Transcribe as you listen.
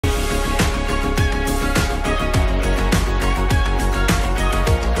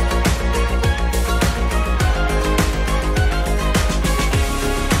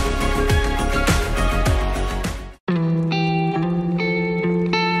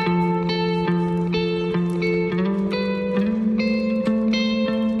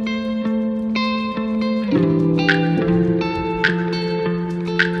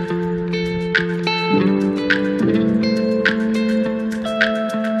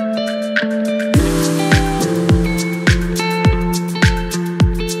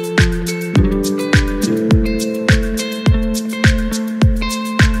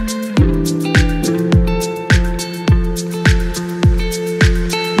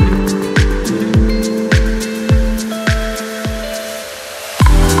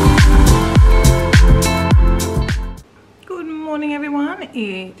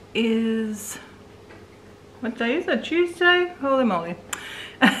is, what day is it? Tuesday? Holy moly.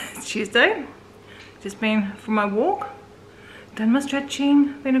 It's Tuesday. Just been for my walk, done my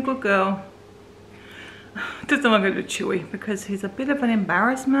stretching, been a good girl. Just don't want to go to Chewy because he's a bit of an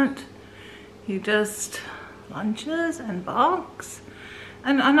embarrassment. He just lunges and barks.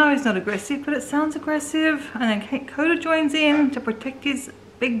 And I know he's not aggressive, but it sounds aggressive. And then Coda joins in to protect his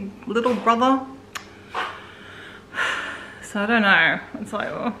big little brother. So I don't know. It's like,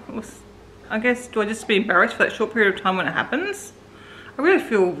 oh, I guess, do I just be embarrassed for that short period of time when it happens? I really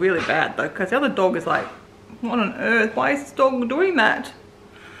feel really bad though, because the other dog is like, what on earth? Why is this dog doing that?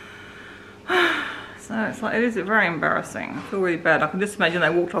 So it's like, it is very embarrassing. I feel really bad. I can just imagine they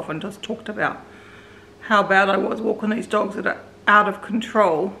walked off and just talked about how bad I was walking these dogs that are out of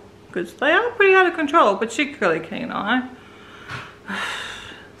control, because they are pretty out of control, particularly Keen Eye.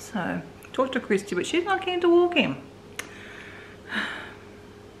 So talked to Christy, but she's not keen to walk him.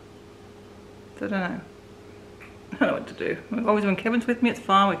 So I don't know. I don't know what to do. Always when Kevin's with me, it's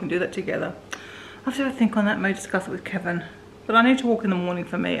fine. We can do that together. I have to have a think on that. May discuss it with Kevin. But I need to walk in the morning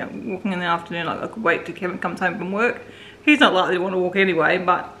for me. I'm walking in the afternoon. I could wait till Kevin comes home from work. He's not likely to want to walk anyway,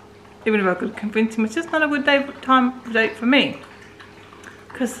 but even if I could convince him, it's just not a good time for me.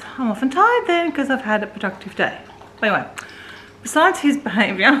 Because I'm often tired then because I've had a productive day. But anyway, besides his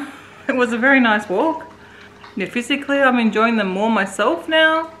behaviour, it was a very nice walk. Yeah, physically, I'm enjoying them more myself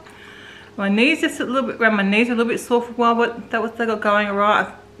now. My knees just a little bit, around my knees are a little bit sore for a while, but that was, they got going alright.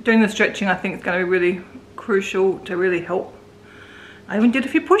 Doing the stretching, I think, is going to be really crucial to really help. I even did a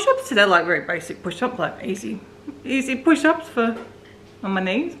few push-ups today, like very basic push-ups, like easy push-ups on my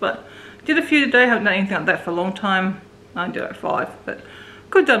knees. But did a few today. Haven't done anything like that for a long time. I did like 5, but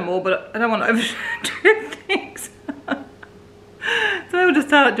could have done more. But I don't want to overdo things. So I will just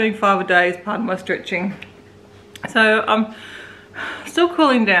start doing 5 a day as part of my stretching. So I'm still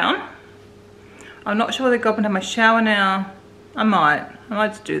cooling down. I'm not sure whether to go up and have my shower now. I might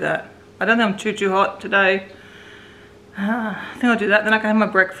just do that. I don't think I'm too hot today. I think I'll do that. Then I can have my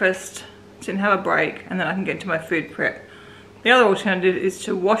breakfast, sit and have a break, and then I can get into my food prep. The other alternative is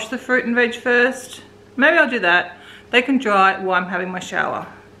to wash the fruit and veg first. Maybe I'll do that. They can dry while I'm having my shower.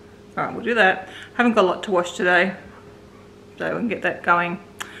 Alright, we'll do that. Haven't got a lot to wash today, so we can get that going.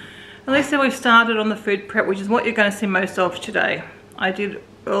 At least then we've started on the food prep, which is what you're going to see most of today. I did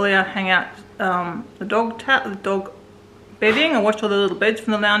earlier hang out the dog bedding. I washed all the little beds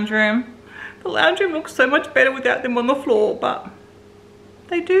from the lounge room. The lounge room looks so much better without them on the floor, but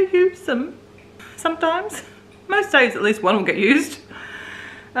they do use them sometimes. Most days at least one will get used.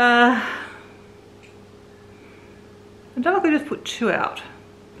 I don't know if I could just put 2 out,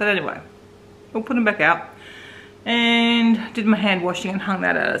 but anyway, we'll put them back out. And did my hand washing and hung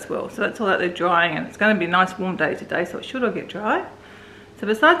that out as well. So that's all out there drying, and it's going to be a nice warm day today, so it should all get dry. So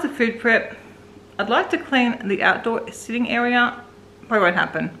besides the food prep, I'd like to clean the outdoor sitting area. Probably won't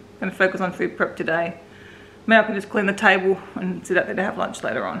happen. I'm going to focus on food prep today. Maybe I can just clean the table and sit out there to have lunch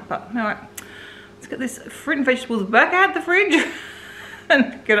later on. But alright, let's get this fruit and vegetables back out the fridge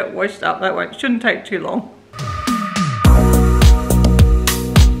and get it washed up. That shouldn't take too long.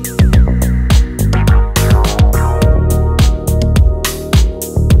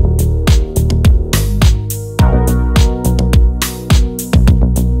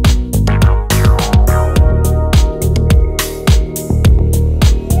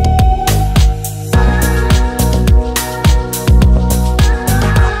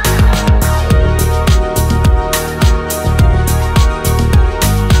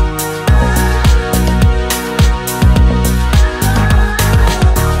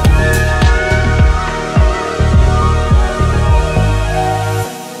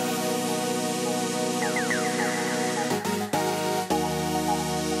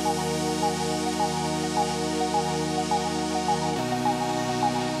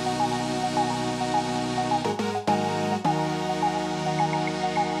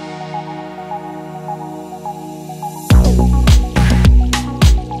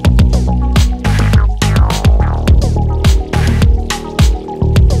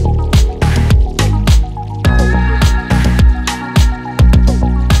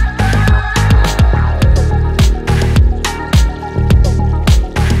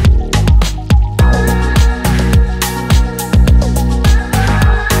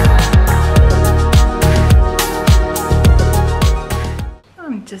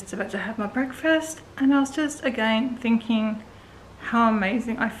 Just about to have my breakfast, and I was just again thinking how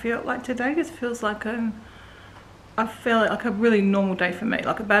amazing I feel. Like today just feels like I feel like a really normal day for me,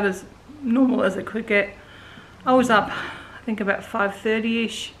 like about as normal as it could get. I was up I think about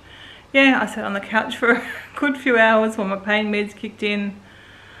 5:30ish. Yeah, I sat on the couch for a good few hours while my pain meds kicked in.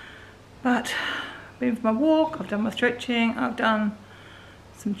 But I've been for my walk, I've done my stretching, I've done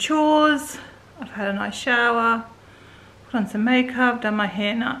some chores, I've had a nice shower, put on some makeup, done my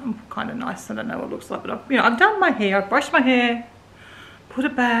hair. Now I'm kind of nice, I don't know what it looks like, but I've done my hair, I've brushed my hair, put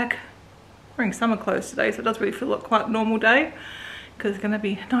it back. I'm wearing summer clothes today, so it does really feel like quite a normal day because it's going to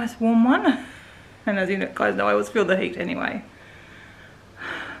be a nice warm one. And as you guys know, I always feel the heat anyway.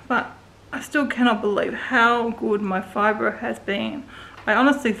 But I still cannot believe how good my fibro has been. I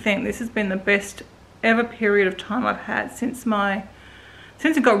honestly think this has been the best ever period of time I've had since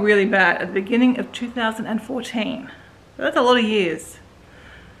it got really bad at the beginning of 2014. So that's a lot of years.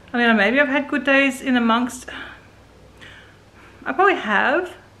 I mean, maybe I've had good days in amongst. I probably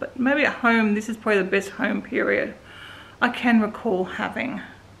have, but maybe at home, this is probably the best home period I can recall having.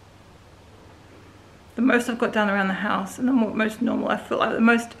 The most I've got done around the house, and the most normal I feel like, the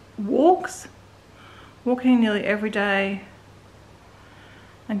most walking nearly every day.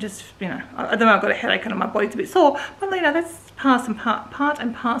 And just, you know, I don't know, I've got a headache and my body's a bit sore, but you know, that's part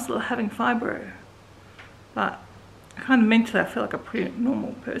and parcel of having fibro. But kind of mentally, I feel like a pretty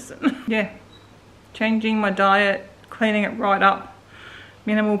normal person. Yeah, changing my diet, cleaning it right up,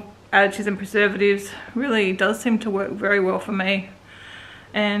 minimal additives and preservatives really does seem to work very well for me.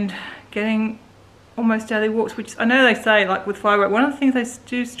 And getting almost daily walks, which I know they say, like with fibro, one of the things they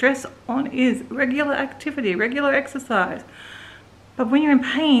do stress on is regular activity, regular exercise. But when you're in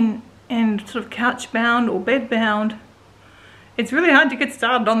pain and sort of couch bound or bed bound, it's really hard to get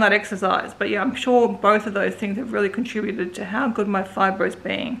started on that exercise. But yeah, I'm sure both of those things have really contributed to how good my fibro's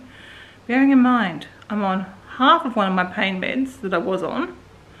being. Bearing in mind, I'm on half of one of my pain meds that I was on,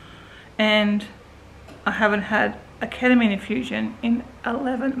 and I haven't had a ketamine infusion in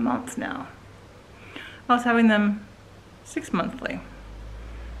 11 months now. I was having them 6 monthly,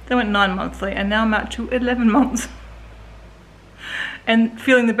 then went 9 monthly, and now I'm out to 11 months. And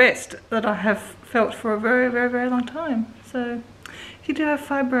feeling the best that I have felt for a very, very, very long time. So if you do have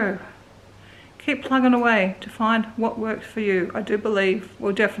fibro, keep plugging away to find what works for you. I do believe,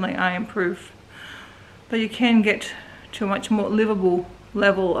 well, definitely I am proof that you can get to a much more livable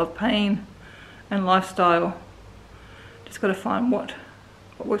level of pain and lifestyle. Just got to find what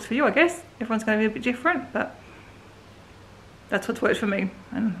works for you, I guess. Everyone's going to be a bit different, but that's what's worked for me.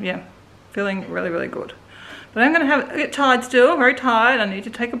 And yeah, feeling really, really good. But I'm going to get tired still, very tired. I need to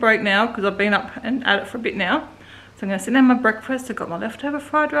take a break now because I've been up and at it for a bit now. So I'm going to sit down my breakfast. I've got my leftover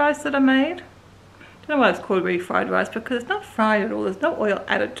fried rice that I made. Don't know why it's called really fried rice, because it's not fried at all. There's no oil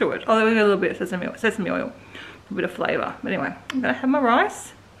added to it. Oh, there's a little bit of sesame oil, a bit of flavour. But anyway, I'm going to have my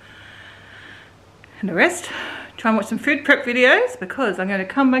rice and the rest. Try and watch some food prep videos because I'm going to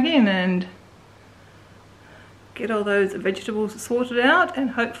come back in and get all those vegetables sorted out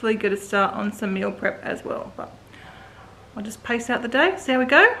and hopefully get a start on some meal prep as well. But I'll just pace out the day, see how we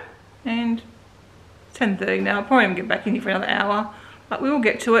go. And it's 10:30 now. I'll probably get back in here for another hour, but we will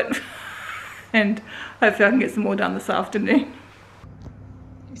get to it. And hopefully I can get some more done this afternoon.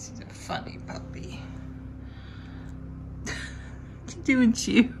 This is a funny puppy. What are you doing,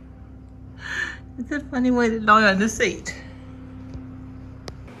 Chew? It's a funny way to lie on the seat.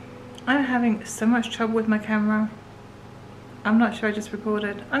 I'm having so much trouble with my camera. I'm not sure I just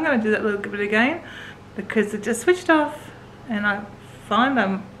recorded. I'm going to do that a little bit again because it just switched off, and I find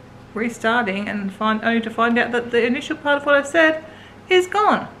I'm restarting and only to find out that the initial part of what I've said is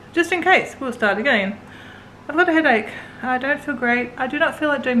gone. Just in case, we'll start again. I've got a headache. I don't feel great. I do not feel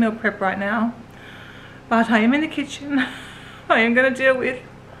like doing meal prep right now, but I am in the kitchen. I am going to deal with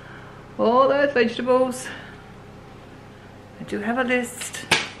all those vegetables. I do have a list.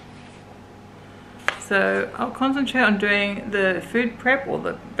 So I'll concentrate on doing the food prep or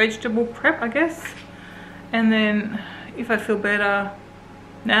the vegetable prep, I guess. And then if I feel better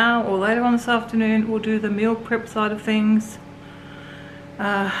now or later on this afternoon, we'll do the meal prep side of things.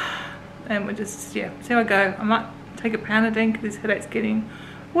 And we'll just, yeah, see how I go. I might take a Panadine because this headache's getting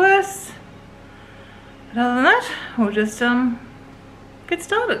worse. But other than that, we'll just get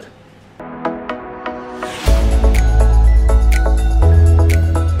started.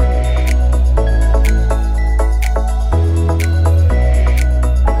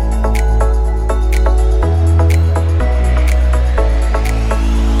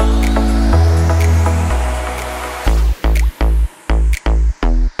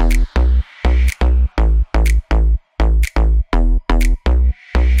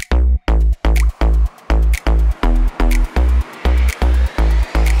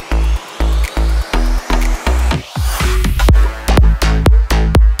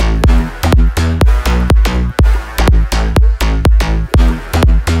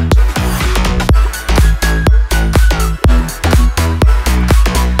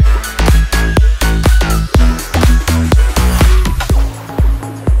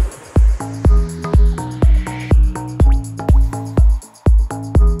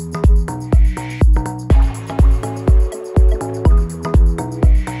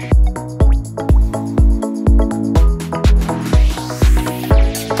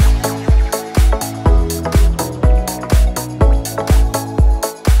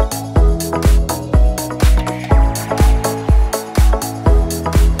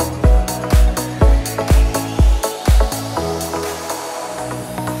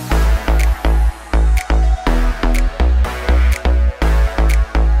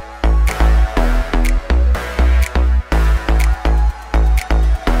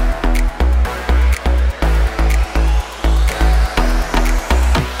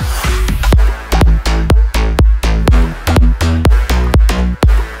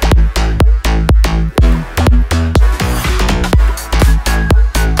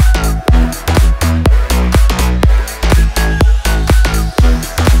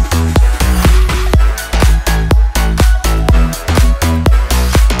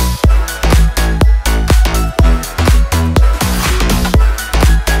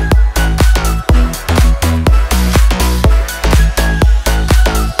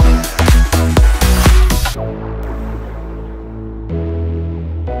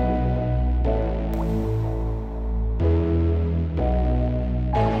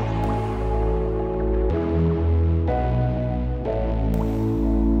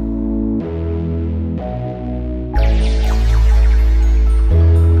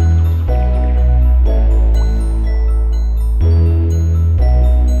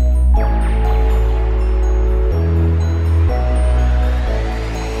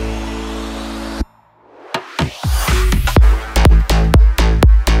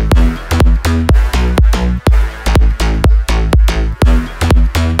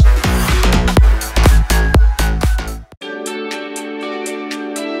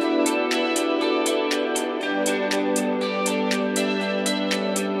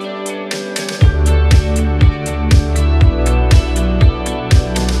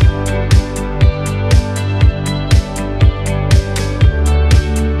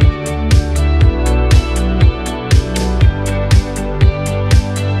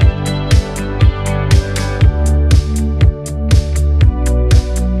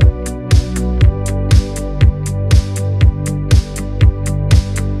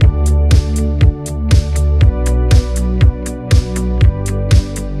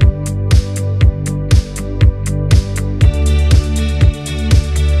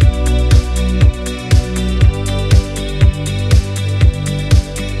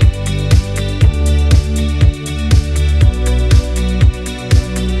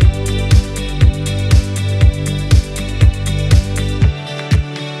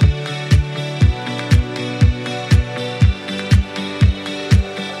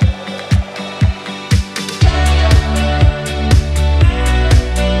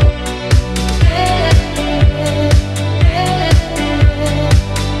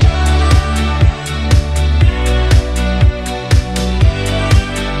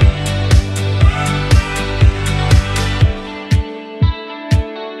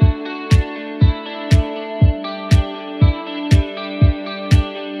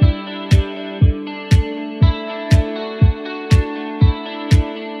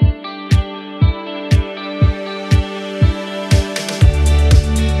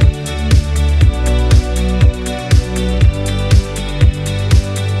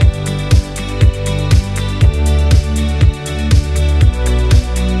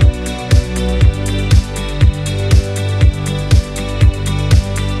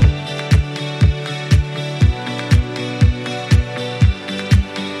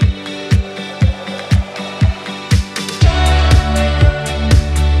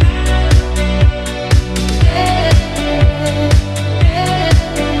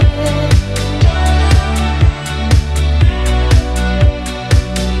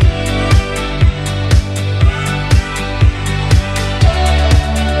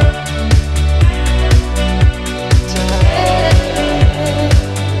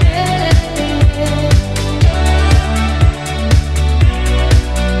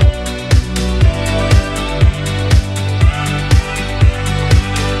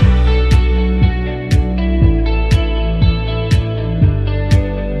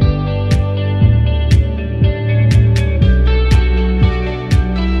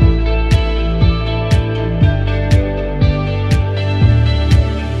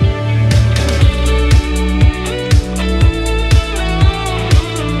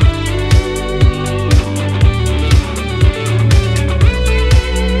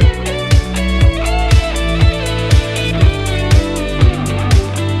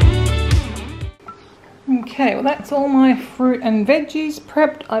 Okay, well that's all my fruit and veggies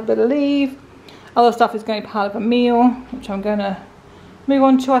prepped, I believe. Other stuff is going to be part of a meal, which I'm going to move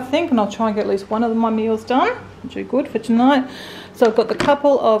on to, I think, and I'll try and get at least one of my meals done, which will be good for tonight. So I've got the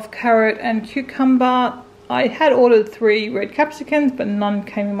couple of carrot and cucumber. I had ordered 3 red capsicums, but none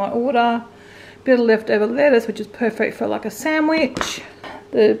came in my order. Bit of leftover lettuce, which is perfect for like a sandwich.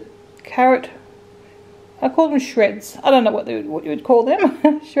 The carrot, I call them shreds. I don't know what you would call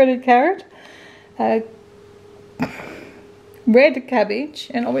them. Shredded carrot. Red cabbage,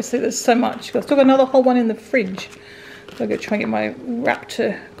 and obviously there's so much. I've still got another whole one in the fridge. So I'm going to try and get my wrap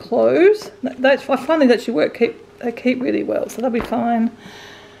to close. I find these actually work. They keep really well, so they'll be fine.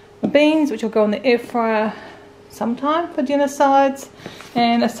 Beans, which will go in the air fryer sometime for dinner sides,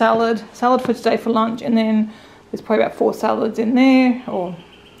 and a salad for today for lunch, and then there's probably about 4 salads in there, or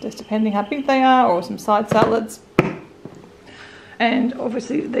just depending how big they are, or some side salads. And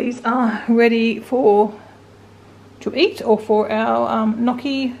obviously these are ready to eat, or for our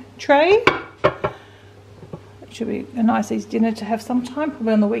gnocchi tray. It should be a nice easy dinner to have sometime,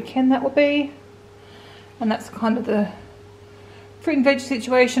 probably on the weekend that will be. And that's kind of the fruit and veg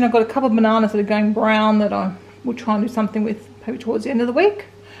situation. I've got a couple of bananas that are going brown that I will try and do something with maybe towards the end of the week,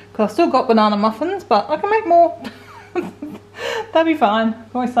 because I've still got banana muffins, but I can make more. That'll be fine. I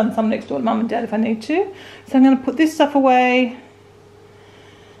can always send some next door to mum and dad if I need to. So I'm going to put this stuff away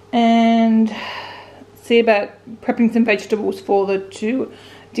and see about prepping some vegetables for the 2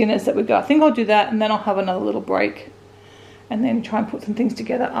 dinners that we got. I think I'll do that, and then I'll have another little break and then try and put some things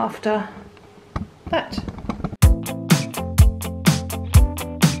together after that.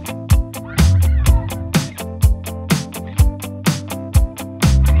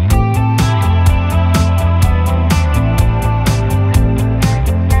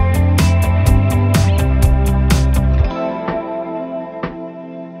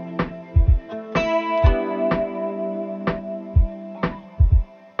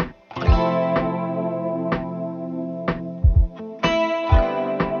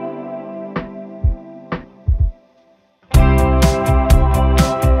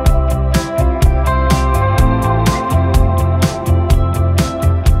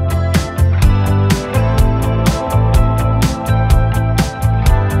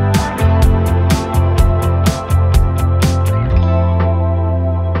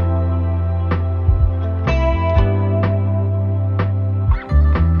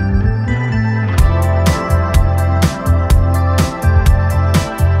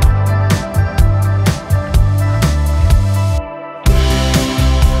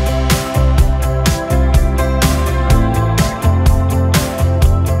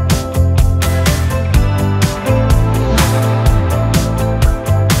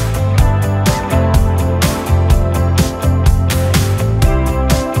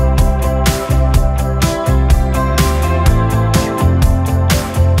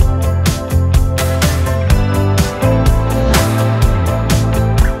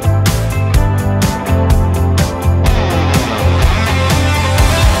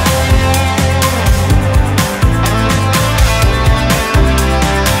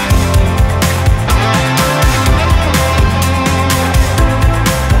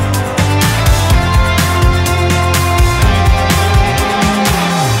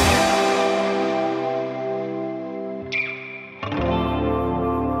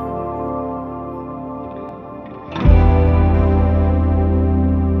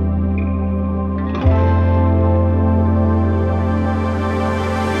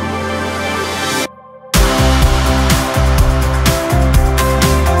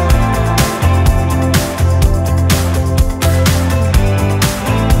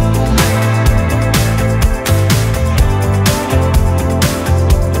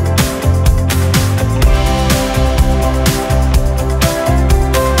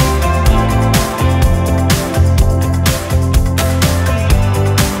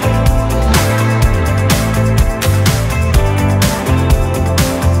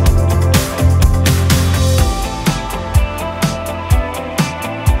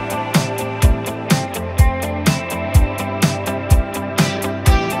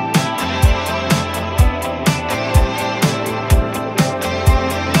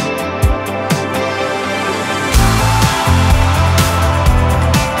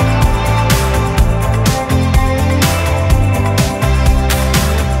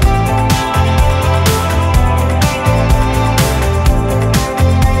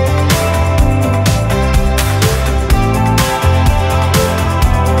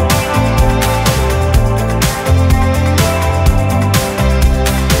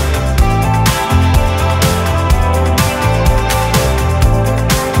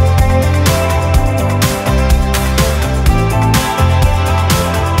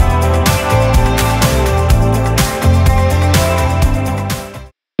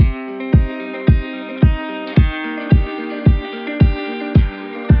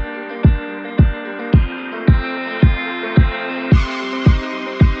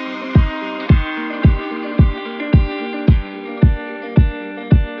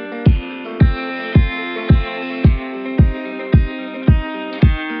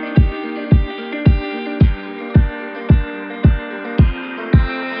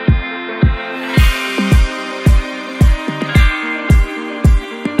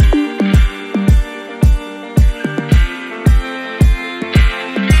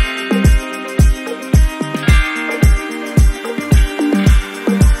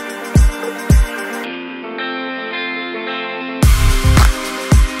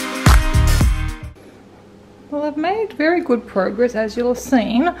 good progress, as you'll have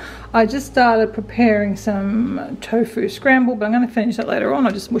seen. I just started preparing some tofu scramble, but I'm going to finish that later on.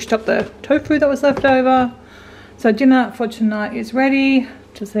 I just mushed up the tofu that was left over. So dinner for tonight is ready.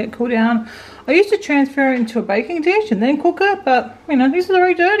 Just let it cool down. I used to transfer it into a baking dish and then cook it, but you know, these are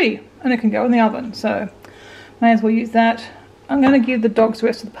very dirty and it can go in the oven, so may as well use that. I'm going to give the dogs the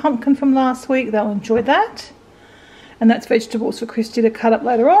rest of the pumpkin from last week. They'll enjoy that. And that's vegetables for Christy to cut up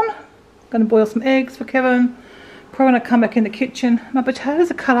later on. I'm going to boil some eggs for Kevin. Probably going to come back in the kitchen. My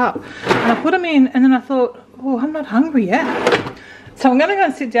potatoes are cut up and I put them in, and then I thought, oh, I'm not hungry yet. So I'm going to go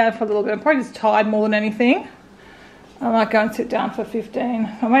and sit down for a little bit. I'm probably just tired more than anything. I might go and sit down for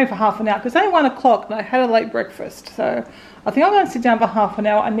 15 or maybe for half an hour, because it's only 1 o'clock and I had a late breakfast. So I think I'm going to sit down for half an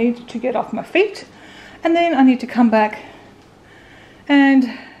hour. I need to get off my feet, and then I need to come back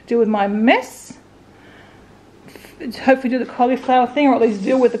and deal with my mess. Hopefully do the cauliflower thing, or at least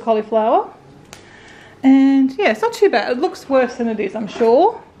deal with the cauliflower. And yeah, it's not too bad. It looks worse than it is, I'm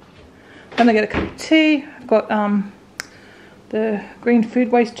sure. I'm gonna get a cup of tea. I've got the green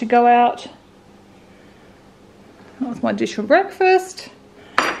food waste to go out. That's my dish for breakfast.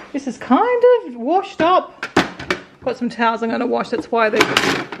 This is kind of washed up. Got some towels I'm going to wash. That's why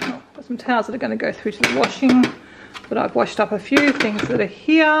got some towels that are going to go through to the washing. But I've washed up a few things that are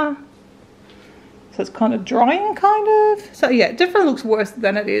here. So it's kind of drying, kind of. So yeah, it definitely looks worse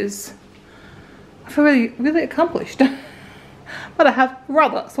than it is. I feel really, really accomplished. But I have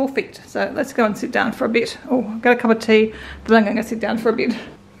rather sore feet. So let's go and sit down for a bit. Oh, I've got a cup of tea. Then I'm going to sit down for a bit.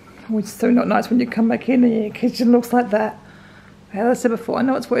 Which is so not nice when you come back in and your kitchen looks like that. As I said before, I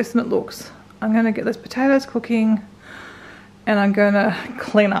know it's worse than it looks. I'm going to get those potatoes cooking and I'm going to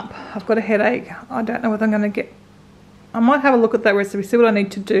clean up. I've got a headache. I don't know whether I'm going to get... I might have a look at that recipe, see what I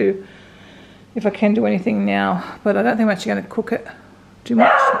need to do, if I can do anything now. But I don't think I'm actually going to cook it too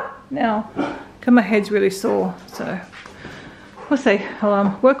much now, because my head's really sore. So we'll see.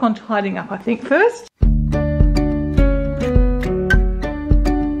 I'll work on tidying up, I think, first.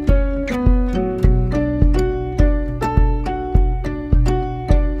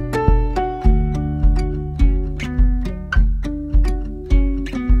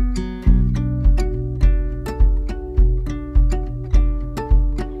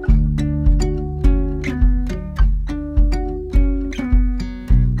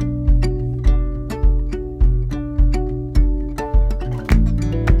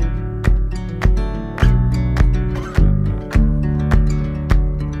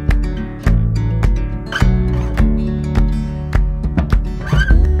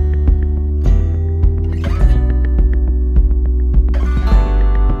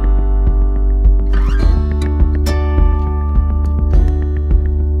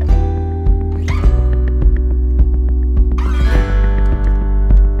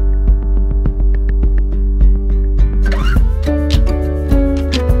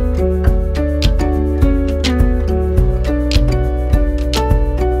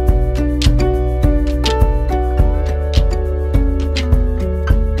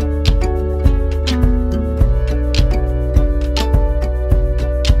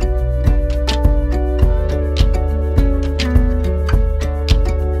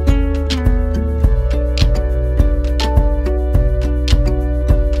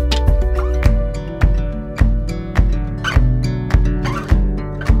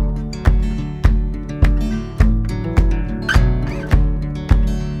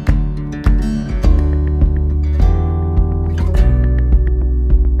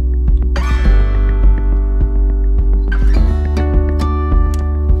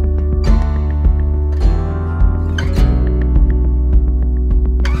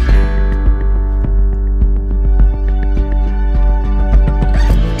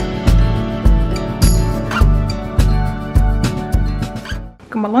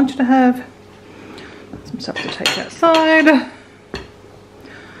 My lunch to have, some stuff to take outside.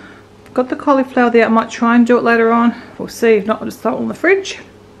 Got the cauliflower there. I might try and do it later on. We'll see. If not, I'll just throw it in the fridge.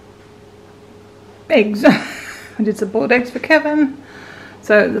 Eggs. I did some boiled eggs for Kevin.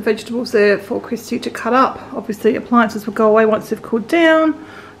 So the vegetables there for Christy to cut up. Obviously appliances will go away once they've cooled down.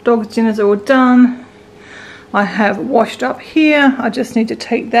 Dog's dinners are all done. I have washed up here. I just need to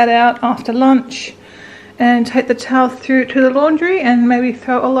take that out after lunch and take the towel through to the laundry and maybe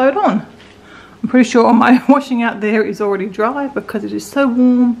throw a load on. I'm pretty sure my washing out there is already dry because it is so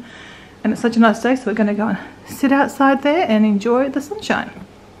warm and it's such a nice day, so we're going to go and sit outside there and enjoy the sunshine.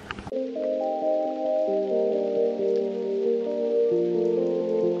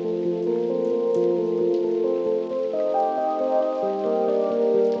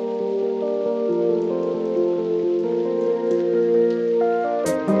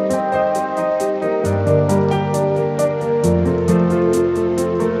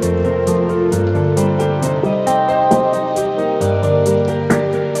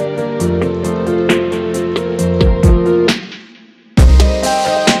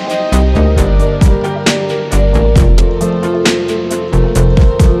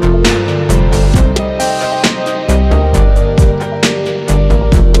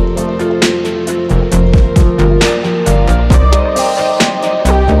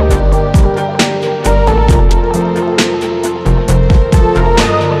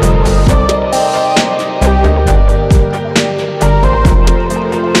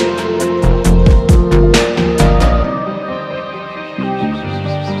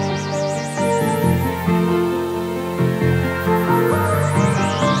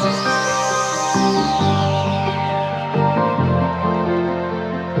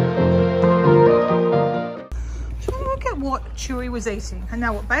 was eating. And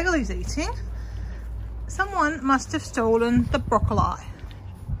now what Bailey's eating, someone must have stolen the broccoli.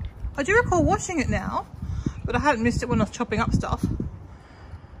 I do recall washing it now, but I hadn't missed it when I was chopping up stuff.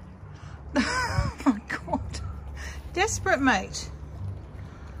 Oh my God. Desperate mate.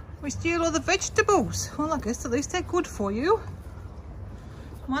 We steal all the vegetables. Well, I guess at least they're good for you.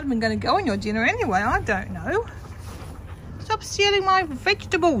 Might have been going to go on your dinner anyway, I don't know. Stop stealing my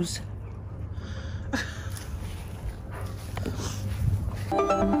vegetables.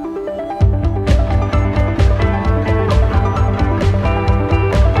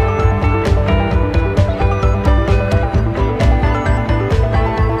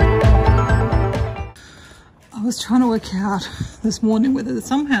 I was trying to work out this morning whether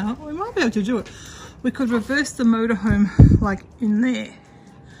somehow, we might be able to do it, we could reverse the motorhome like in there,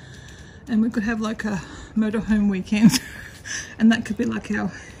 and we could have like a motorhome weekend and that could be like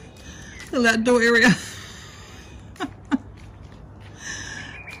our little outdoor area. I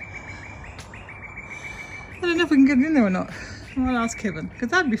don't know if we can get in there or not. I might ask Kevin, because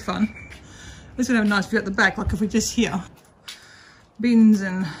that'd be fun. We're gonna have a nice view at the back, like if we just hear bins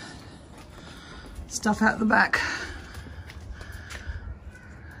and stuff out the back.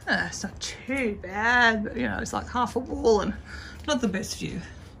 It's not too bad, but you know, it's like half a wall and not the best view.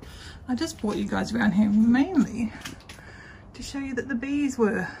 I just brought you guys around here mainly to show you that the bees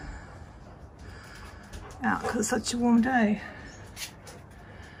were out because it's such a warm day.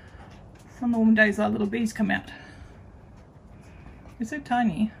 On the warm days our little bees come out. They're so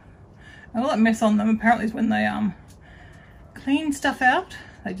tiny. And all that mess on them apparently is when they clean stuff out,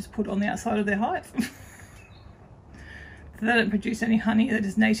 they just put it on the outside of their hive. So they don't produce any honey, they're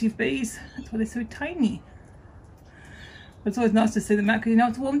just native bees. That's why they're so tiny. But it's always nice to see them out because you know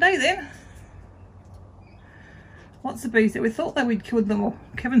it's a warm day then. Lots of bees that we thought that we'd killed them, or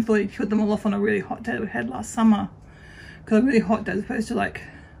Kevin thought he'd killed them all off on a really hot day that we had last summer. Because a really hot day, as opposed to like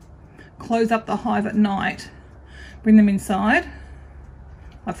close up the hive at night, bring them inside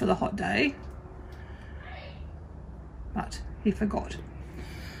like for the hot day. But he forgot.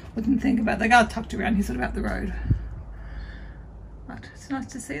 We didn't think about it. They got tucked around here sort of out the road. But it's nice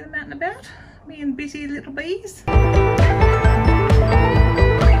to see them out and about. Me and busy little bees.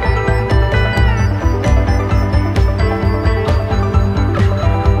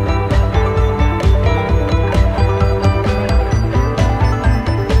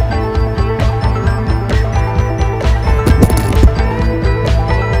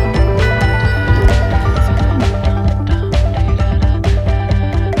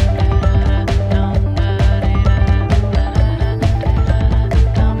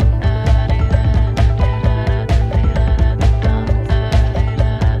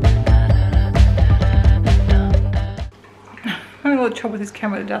 Trouble with this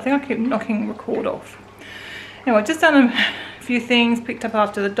camera today. I think I keep knocking record off. Anyway, just done a few things, picked up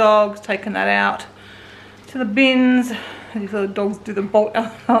after the dogs, taken that out to the bins. As you saw the dogs do the bolt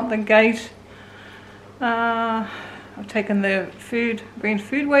out the gate. I've taken the green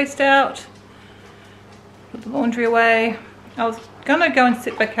food waste out, put the laundry away. I was gonna go and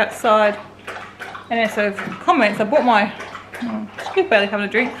sit back outside and answer comments. I bought my, excuse barely having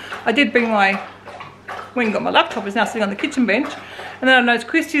a drink. I did bring my, went and got my laptop, it's now sitting on the kitchen bench. And then I noticed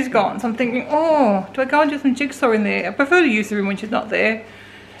Christy's gone, so I'm thinking, oh, do I go and do some jigsaw in there? I prefer to use the room when she's not there.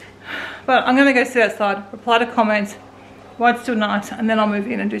 But I'm gonna go sit outside, reply to comments while it's still night, and then I'll move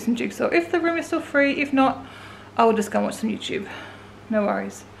in and do some jigsaw. If the room is still free, if not, I will just go and watch some YouTube. No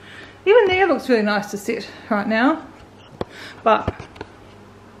worries. Even there looks really nice to sit right now. But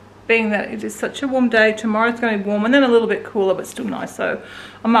being that it is such a warm day, tomorrow's gonna be warm and then a little bit cooler, but still nice. So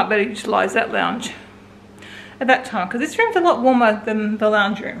I might better utilize that lounge at that time, because this room's a lot warmer than the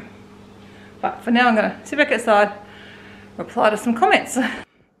lounge room. But for now I'm gonna sit back outside, reply to some comments.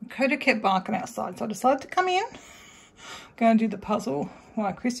 Coda kept barking outside, so I decided to come in. I'm gonna do the puzzle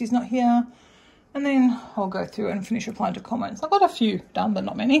while Christy's not here, and then I'll go through and finish replying to comments. I've got a few done, but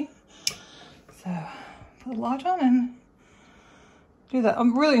not many. So put the light on and do that.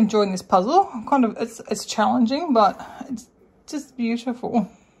 I'm really enjoying this puzzle. It's challenging, but it's just beautiful.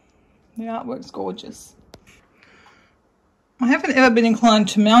 The artwork's gorgeous. I haven't ever been inclined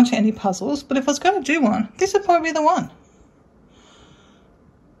to mount any puzzles, but if I was going to do one, this would probably be the one.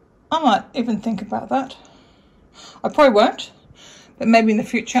 I might even think about that. I probably won't, but maybe in the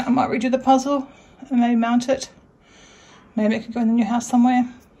future I might redo the puzzle and maybe mount it. Maybe it could go in the new house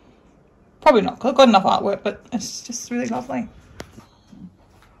somewhere. Probably not, because I've got enough artwork, but it's just really lovely.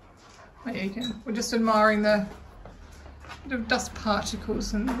 There you go. We're just admiring the dust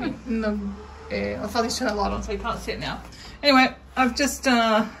particles in the air. I've finally turned that light on so you can't see it now. Anyway, I've just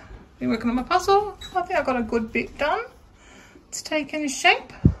been working on my puzzle. I think I got a good bit done. It's taken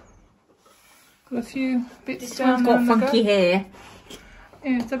shape. Got a few bits This down one's there. got funky hair.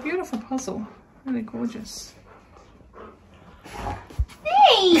 Yeah, it's a beautiful puzzle. Really gorgeous.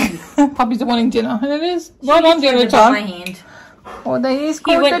 Hey! Puppies are wanting dinner, and it is right on dinner time. My hand. Oh, they is He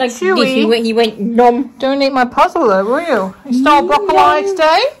called went the like chewy. this. He went nom. Don't eat my puzzle though, will you? You stole broccoli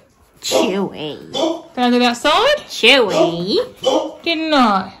today? Chewy. Found it outside? Chewy. Didn't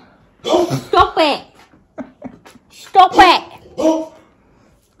I? Stop it. Stop it. Look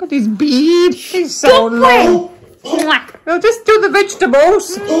at his beard. He's so long. Mwah. We'll just do the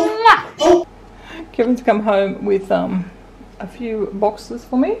vegetables. Mwah. Kevin's come home with a few boxes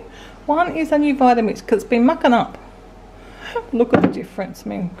for me. One is a new Vitamix because it's been mucking up. Look at the difference. I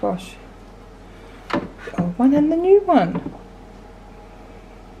mean, gosh. The old one and the new one.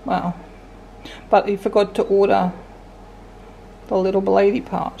 Wow. But he forgot to order the little blady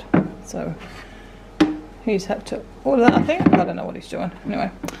part. So he's had to order that, I think. I don't know what he's doing. Anyway.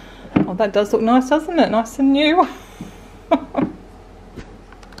 Oh, that does look nice, doesn't it? Nice and new.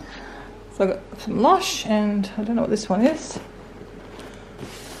 So I've got some Lush, and I don't know what this one is.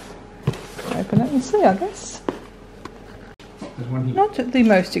 Open it and see, I guess. Not the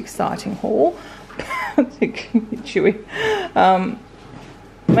most exciting haul. Chewy.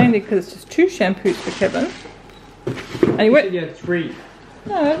 Mainly because it's just 2 shampoos for Kevin. And he went. You had 3.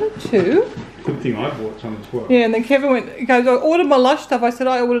 No, 2. Good thing I bought some as well. Yeah, and then Kevin went. He goes, I ordered my Lush stuff. I said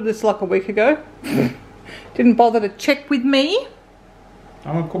I ordered this like a week ago. Didn't bother to check with me.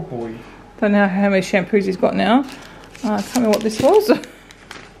 I'm a good boy. Don't know how many shampoos he's got now. I can't remember what this was.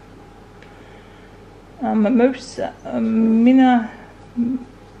 Mimosa,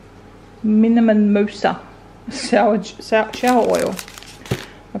 Minimalist shower oil,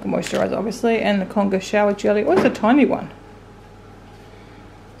 like a moisturiser obviously, and the Conga shower jelly. Oh, it's a tiny one,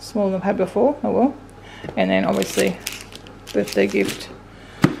 smaller than I've had before. Oh well. And then obviously birthday gift,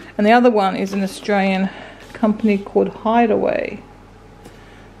 and the other one is an Australian company called Hideaway.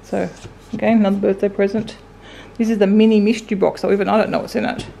 So again, another birthday present. This is the mini mystery box. So even I don't know what's in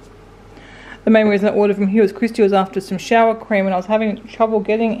it. The main reason I ordered from here was Christy was after some shower cream and I was having trouble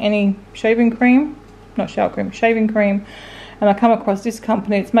getting any shaving cream. Not shower cream, shaving cream. And I come across this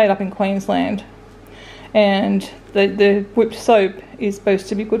company. It's made up in Queensland. And the whipped soap is supposed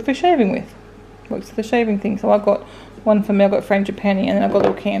to be good for shaving with. Works for the shaving thing. So I got one for me. I got frangipani, and then I got a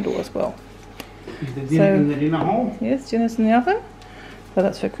little candle as well. Is the dinner in the dinner hole? Yes, dinner's in the oven. So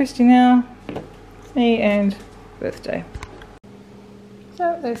that's for Christy now. Me and birthday.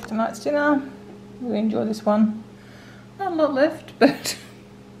 So there's tonight's dinner. Really enjoy this one. Not a lot left, but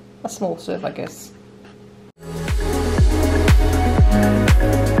a small serve, I guess.